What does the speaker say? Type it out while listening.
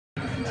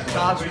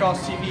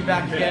Crosse TV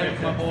back again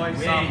with my boy,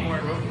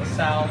 sophomore,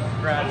 Sal,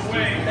 grad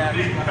student,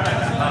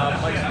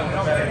 Mike's still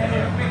better.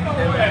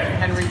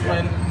 Henry,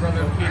 Blynn,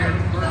 brother of Peter,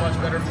 much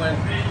better Blynn,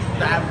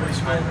 the average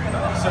school.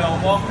 So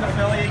welcome to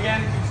Philly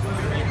again.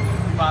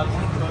 Both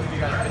of you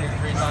guys have been here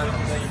 3 times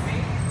today,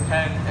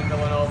 Penn and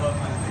Villanova.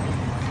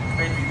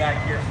 Great to be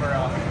back here for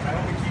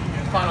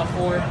Final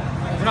Four.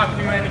 We're not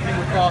going to do anything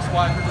with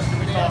Crosswise, we're just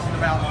going to be talking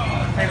about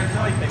favorite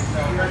Philly things.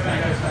 So we're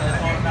going to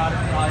talk about it,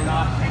 probably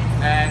not.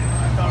 And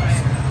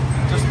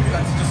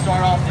let's just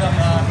start off with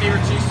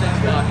favorite cheese steak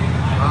spot.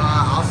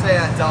 I'll say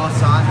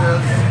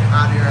D'Alessandro's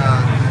out near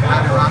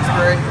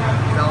Roxbury.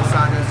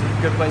 D'Alessandro's is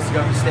a good place to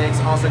go for steaks.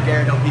 Also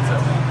Garrett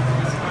Pizza.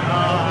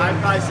 I'd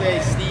probably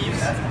say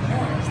Steve's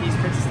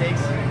Pizza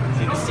Steaks.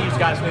 See, the Steve's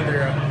guys know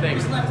their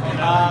things.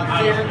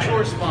 Favorite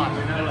chore spot?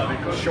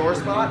 Shore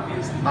spot?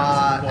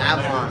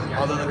 Avalon.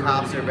 Although the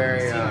cops are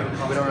very, we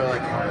don't really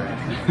like it.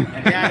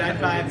 Yeah, I'd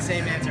probably have the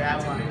same answer,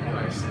 Avalon.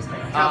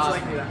 Cops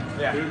like me though.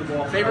 Yeah.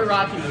 Favorite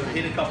Rocky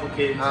movie? Hit a couple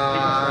kids.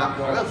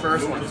 The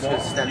first one,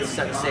 because that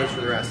set the stage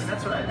for the rest.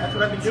 That's what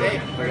I've been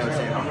saying.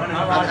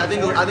 I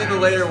think the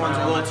later ones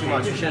are a little too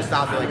much. You should have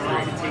stopped at like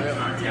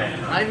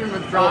 3. Not even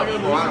with Drago.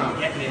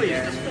 Please,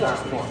 just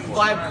 4.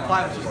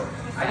 5 is 4.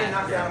 I didn't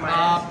knock down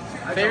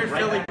my favorite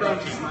Philly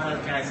protein?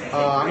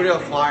 I'm gonna go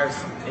with Flyers.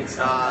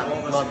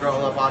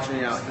 Love watching,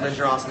 Lynn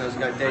Ross knows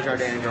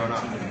Desjardins growing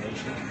up.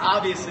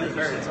 Obviously, the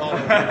birds. All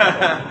I'm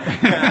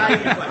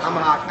a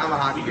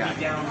hockey guy.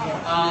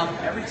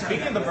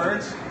 Speaking of the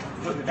birds,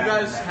 you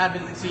guys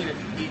haven't seen an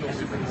Eagles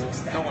Super Bowl.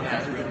 No one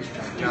has really.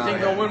 Do you think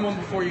they'll win one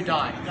before you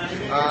die?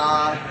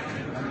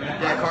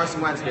 Yeah,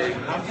 Carson Wentz, baby.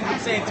 I'm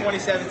saying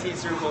 2017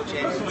 Super Bowl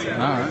championship.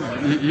 All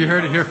right, you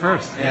heard it here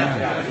first.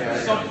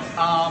 Yeah. So,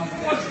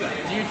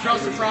 do you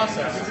trust the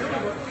process?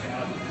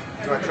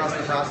 Do I trust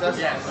the process?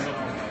 Yes.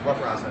 What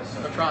process?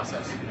 The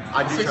process.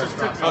 I do trust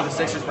the process. Oh, the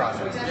Sixers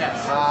process.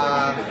 Yes.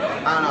 I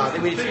don't know. I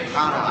think we.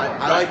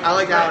 I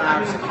like Allen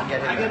Iverson. We can get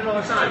him. I get it all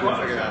the time. We'll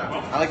figure it out.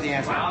 I like the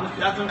answer.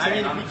 That's what I'm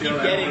saying. If we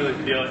keep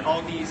getting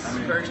all these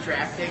first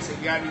draft picks, you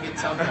gotta be getting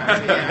something. So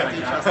yeah, I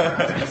do trust the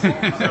process.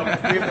 So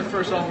we have the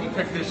first overall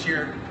pick this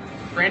year: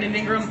 Brandon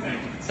Ingram,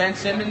 Ben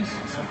Simmons,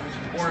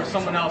 or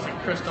someone else like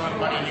Chris Dunn,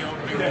 Buddy Hield.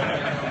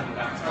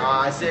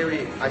 I say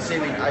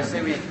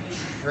we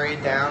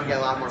trade down, get a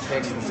lot more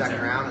picks in the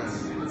second round,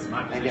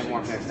 and get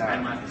more picks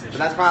down. But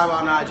that's probably why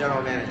I'm not a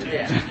general manager.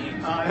 Yeah.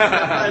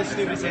 That's probably the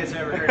stupidest answer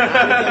I've ever heard.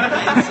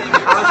 Ben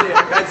Simmons. Honestly,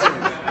 Ben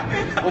Simmons.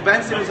 Well,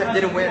 Ben Simmons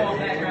didn't win.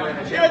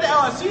 You're at the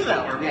LSU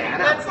though. Yeah, I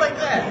know. That's like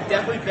that.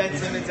 Definitely Ben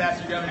Simmons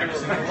after going to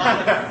a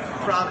lot of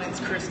Providence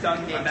Chris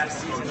Dunn games this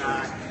season.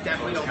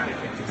 Definitely don't pick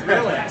him.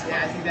 Really?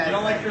 Yeah, I think that. You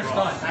don't like Chris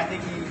Dunn? I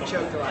think he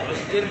choked a lot.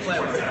 He didn't play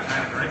well.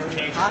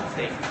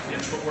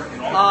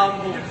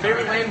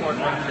 Favorite landmark?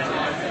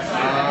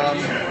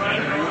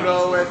 We'll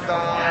go with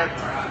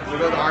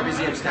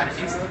RBZ of Steps.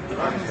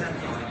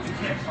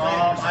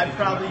 I'd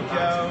probably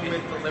go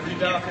with the Liberty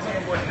Bell because I'm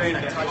a fourth grade. I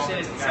touched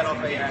it and set off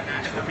a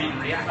national beat.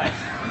 He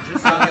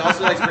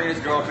also likes bringing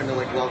his girlfriend to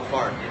like Love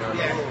Park. You know?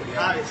 Yeah,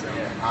 obviously.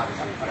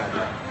 Obviously.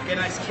 Get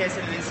a nice kiss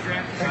and an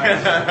Instagram.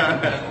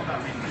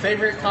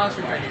 Favorite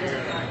concert venue?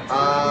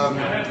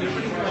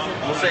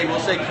 We'll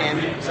say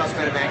Camden,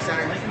 Susquehanna Bank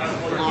Center.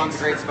 The lawn's a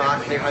great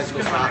spot. Big high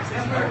school spot. The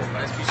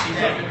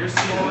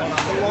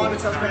lawn at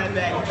Susquehanna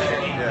Bank.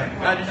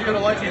 Now, did you go to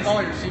Legends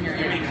Hall your senior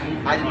year?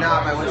 I did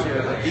not. I went to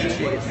a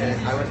Avicii.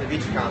 I went to a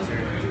Avicii concert.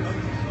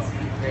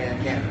 Yeah,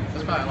 Camden.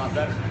 That's probably a lot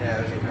better. Yeah,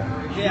 it was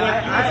incredible. Yeah, I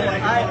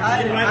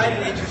had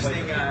an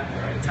interesting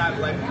time of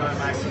life in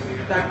my senior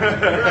year.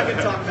 We're not going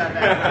to talk about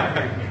that.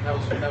 That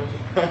was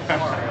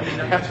smart.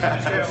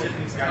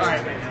 All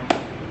right.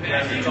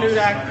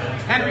 Hudak,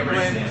 Henry,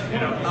 Blynn,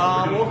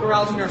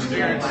 Gural in your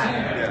experience.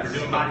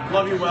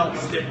 Love you well.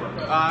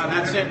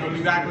 That's it. We'll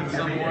be back with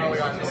some more.